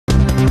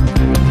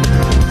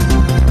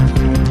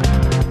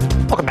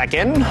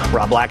back in.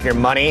 Rob Black and Your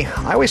Money.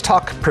 I always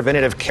talk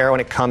preventative care when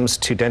it comes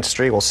to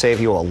dentistry. Will save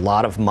you a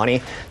lot of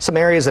money. Some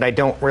areas that I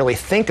don't really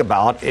think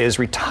about is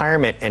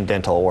retirement and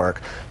dental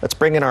work. Let's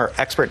bring in our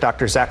expert,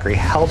 Dr. Zachary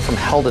from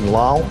Held &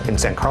 Law in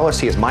San Carlos.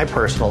 He is my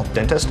personal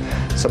dentist,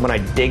 someone I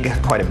dig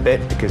quite a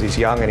bit because he's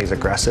young and he's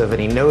aggressive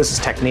and he knows his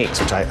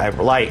techniques, which I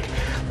like.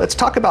 Let's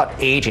talk about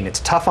aging. It's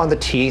tough on the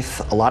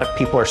teeth. A lot of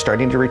people are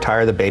starting to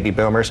retire, the baby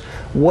boomers.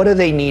 What do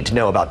they need to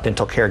know about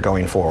dental care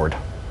going forward?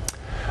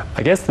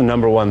 I guess the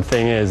number one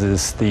thing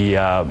is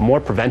the more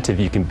preventive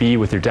you can be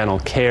with your dental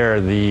care,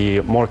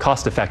 the more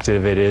cost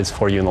effective it is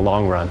for you in the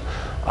long run.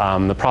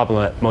 The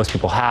problem that most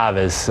people have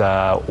is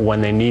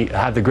when they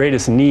have the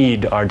greatest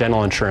need, our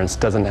dental insurance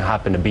doesn't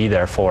happen to be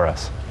there for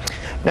us.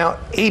 Now,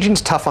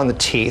 aging's tough on the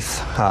teeth.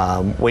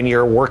 When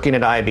you're working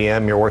at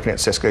IBM, you're working at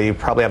Cisco, you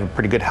probably have a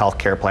pretty good health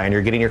care plan,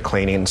 you're getting your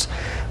cleanings.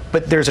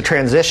 But there's a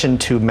transition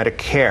to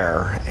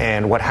Medicare,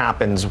 and what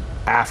happens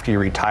after you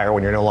retire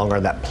when you're no longer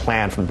on that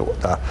plan from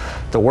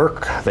the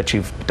work that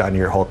you've done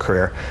your whole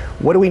career.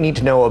 What do we need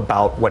to know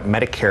about what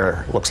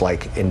Medicare looks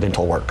like in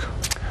dental work?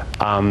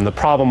 The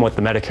problem with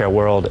the Medicare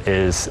world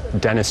is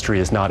dentistry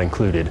is not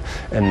included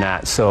in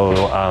that.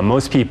 So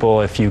most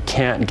people, if you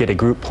can't get a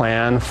group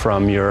plan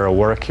from your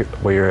work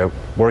where you're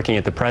working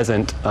at the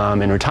present,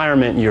 in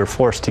retirement, you're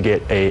forced to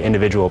get an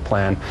individual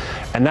plan.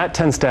 And that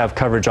tends to have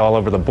coverage all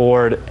over the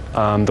board.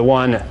 The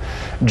one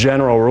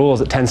general rule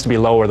is it tends to be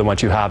lower than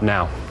what you have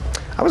now.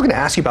 I was going to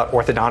ask you about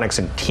orthodontics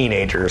in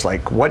teenagers,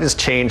 like what has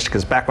changed,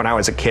 because back when I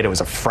was a kid it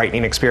was a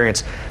frightening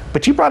experience,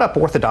 but you brought up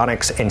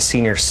orthodontics and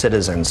senior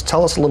citizens.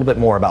 Tell us a little bit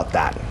more about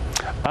that.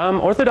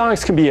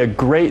 Orthodontics can be a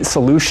great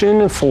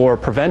solution for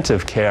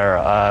preventive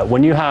care.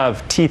 When you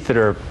have teeth that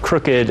are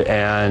crooked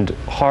and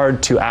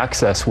hard to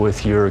access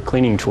with your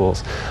cleaning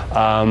tools,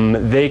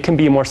 they can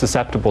be more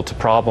susceptible to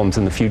problems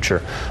in the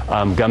future,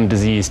 gum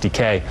disease,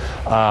 decay.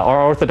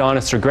 Our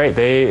orthodontists are great.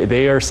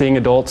 They are seeing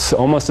adults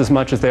almost as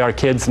much as they are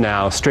kids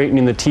now,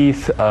 straightening the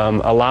teeth,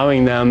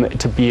 allowing them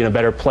to be in a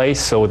better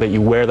place so that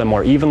you wear them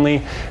more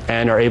evenly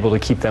and are able to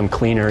keep them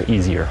cleaner,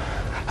 easier.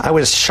 I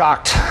was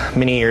shocked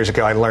many years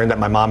ago. I learned that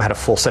my mom had a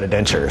full set of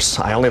dentures.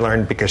 I only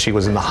learned because she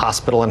was in the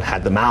hospital and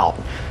had them out.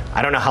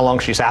 I don't know how long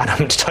she's had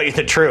them, to tell you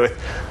the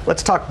truth.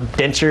 Let's talk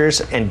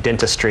dentures and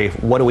dentistry.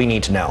 What do we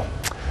need to know?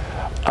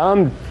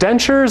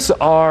 Dentures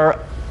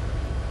are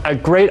a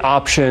great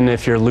option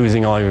if you're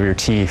losing all of your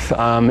teeth.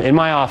 In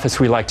my office,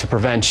 we like to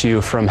prevent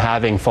you from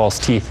having false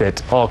teeth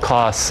at all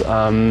costs.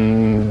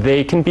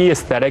 They can be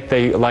aesthetic.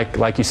 They,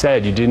 like you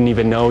said, you didn't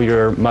even know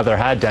your mother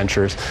had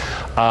dentures.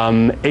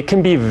 It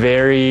can be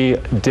very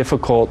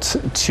difficult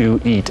to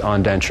eat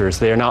on dentures.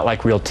 They are not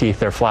like real teeth.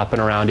 They're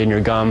flapping around in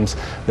your gums.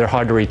 They're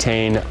hard to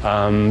retain.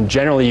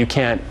 Generally, you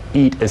can't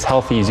eat as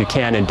healthy as you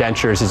can in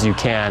dentures as you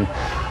can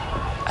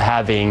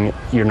having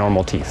your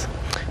normal teeth.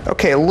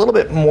 Okay, a little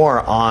bit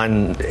more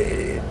on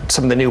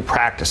some of the new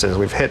practices.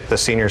 We've hit the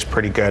seniors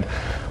pretty good.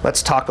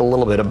 Let's talk a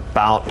little bit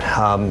about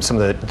some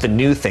of the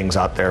new things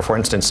out there. For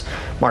instance,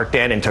 Mark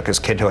Dannon took his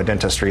kid to a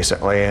dentist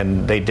recently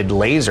and they did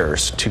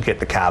lasers to get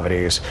the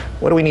cavities.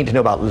 What do we need to know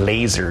about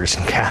lasers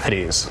and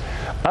cavities?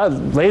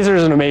 Laser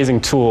is an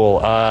amazing tool.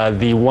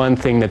 The one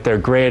thing that they're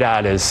great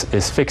at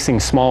is fixing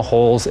small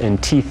holes in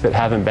teeth that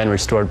haven't been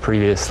restored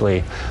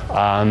previously.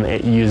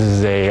 It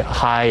uses a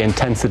high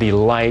intensity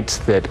light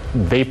that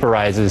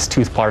vaporizes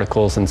tooth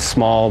particles in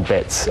small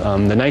bits.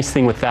 The nice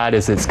thing with that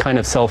is it's kind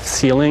of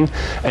self-sealing,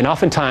 and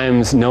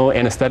oftentimes no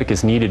anesthetic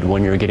is needed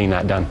when you're getting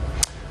that done.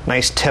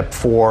 Nice tip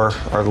for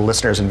our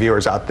listeners and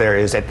viewers out there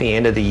is at the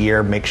end of the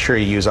year, make sure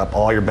you use up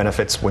all your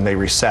benefits when they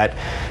reset.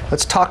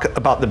 Let's talk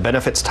about the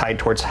benefits tied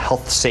towards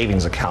health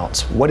savings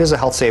accounts. What is a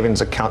health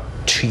savings account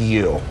to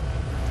you?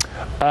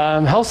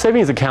 Health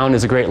savings account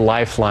is a great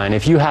lifeline.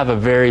 If you have a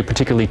very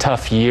particularly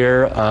tough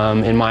year,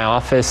 in my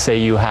office, say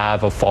you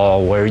have a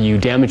fall where you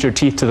damage your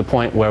teeth to the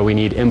point where we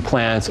need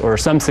implants or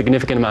some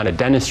significant amount of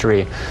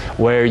dentistry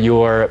where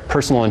your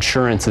personal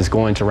insurance is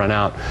going to run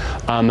out.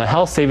 A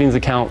health savings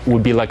account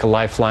would be like a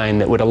lifeline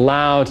that would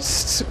allow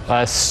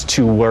us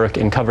to work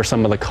and cover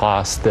some of the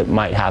costs that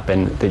might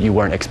happen that you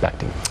weren't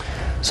expecting.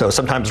 So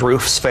sometimes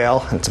roofs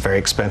fail, and it's very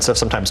expensive.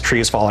 Sometimes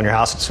trees fall on your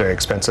house, it's very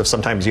expensive.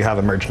 Sometimes you have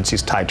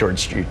emergencies tied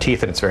towards your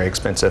teeth and it's very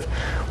expensive.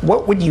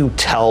 What would you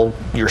tell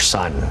your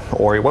son,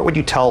 or what would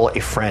you tell a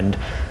friend,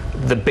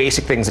 the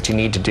basic things that you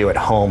need to do at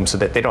home so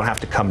that they don't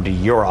have to come to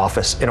your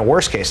office in a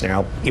worst case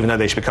scenario, even though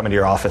they should be coming to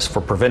your office for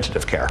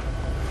preventative care?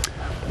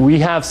 We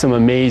have some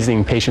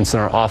amazing patients in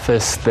our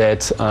office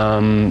that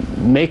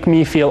make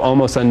me feel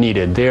almost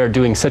unneeded. They are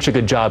doing such a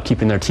good job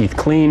keeping their teeth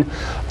clean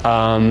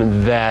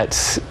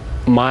that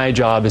my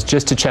job is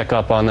just to check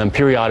up on them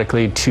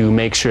periodically to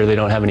make sure they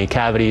don't have any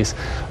cavities.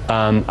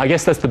 I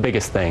guess that's the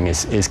biggest thing,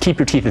 is keep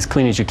your teeth as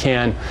clean as you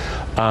can.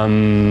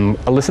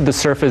 Elicit the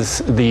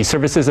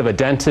services of a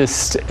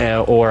dentist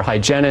or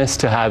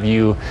hygienist to have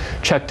you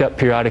checked up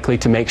periodically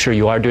to make sure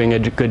you are doing a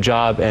good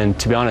job. And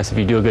to be honest, if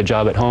you do a good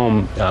job at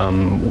home,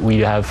 we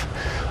have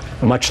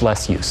much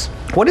less use.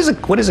 What is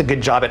a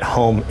good job at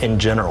home in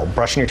general?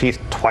 Brushing your teeth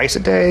twice a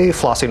day,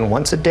 flossing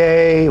once a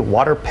day,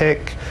 water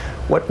pick?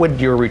 What would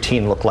your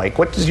routine look like?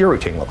 What does your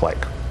routine look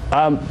like?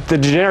 The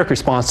generic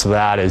response to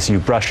that is you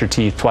brush your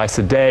teeth twice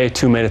a day,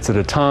 2 minutes at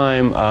a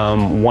time.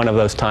 One of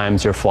those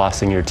times you're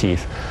flossing your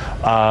teeth.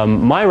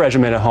 My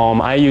regimen at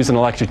home, I use an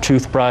electric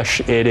toothbrush.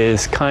 It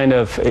is kind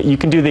of, you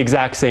can do the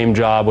exact same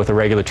job with a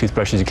regular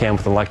toothbrush as you can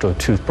with an electric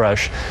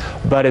toothbrush,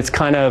 but it's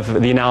kind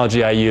of, the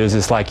analogy I use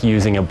is like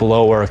using a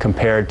blower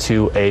compared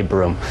to a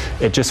broom.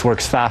 It just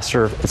works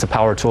faster, it's a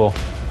power tool.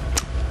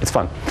 It's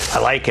fun. I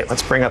like it.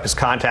 Let's bring up his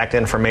contact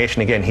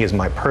information. Again, he is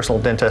my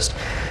personal dentist.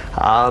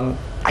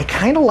 I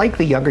kind of like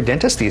the younger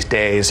dentists these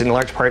days. In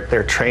large part,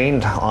 they're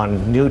trained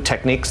on new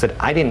techniques that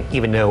I didn't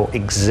even know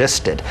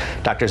existed.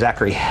 Dr.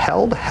 Zachary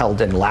held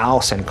in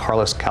Laos and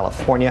Carlos,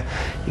 California.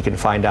 You can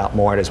find out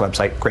more at his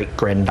website,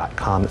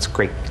 greatgrin.com. That's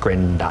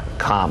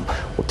greatgrin.com.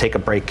 We'll take a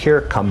break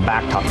here, come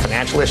back, talk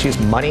financial issues,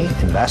 money,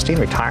 investing,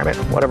 retirement,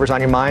 whatever's on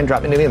your mind,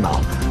 drop me an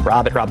email,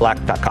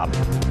 rob@robblack.com.